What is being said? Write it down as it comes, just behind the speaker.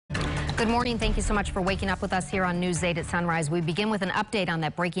Good morning. Thank you so much for waking up with us here on News 8 at Sunrise. We begin with an update on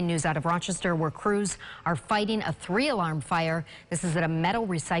that breaking news out of Rochester where crews are fighting a 3-alarm fire. This is at a metal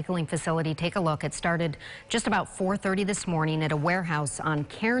recycling facility. Take a look. It started just about 4:30 this morning at a warehouse on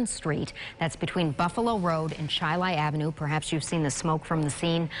Cairn Street. That's between Buffalo Road and Shiloh Avenue. Perhaps you've seen the smoke from the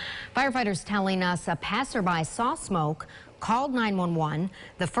scene. Firefighters telling us a passerby saw smoke, called 911.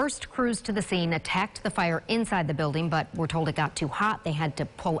 The first crews to the scene attacked the fire inside the building, but we're told it got too hot. They had to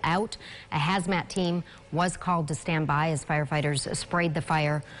pull out. A hazmat team was called to stand by as firefighters sprayed the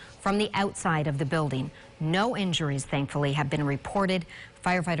fire from the outside of the building. No injuries, thankfully, have been reported.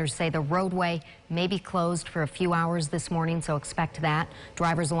 Firefighters say the roadway may be closed for a few hours this morning, so expect that.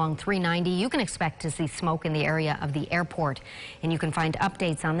 Drivers along 390, you can expect to see smoke in the area of the airport. And you can find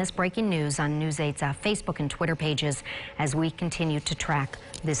updates on this breaking news on News 8's Facebook and Twitter pages as we continue to track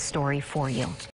this story for you.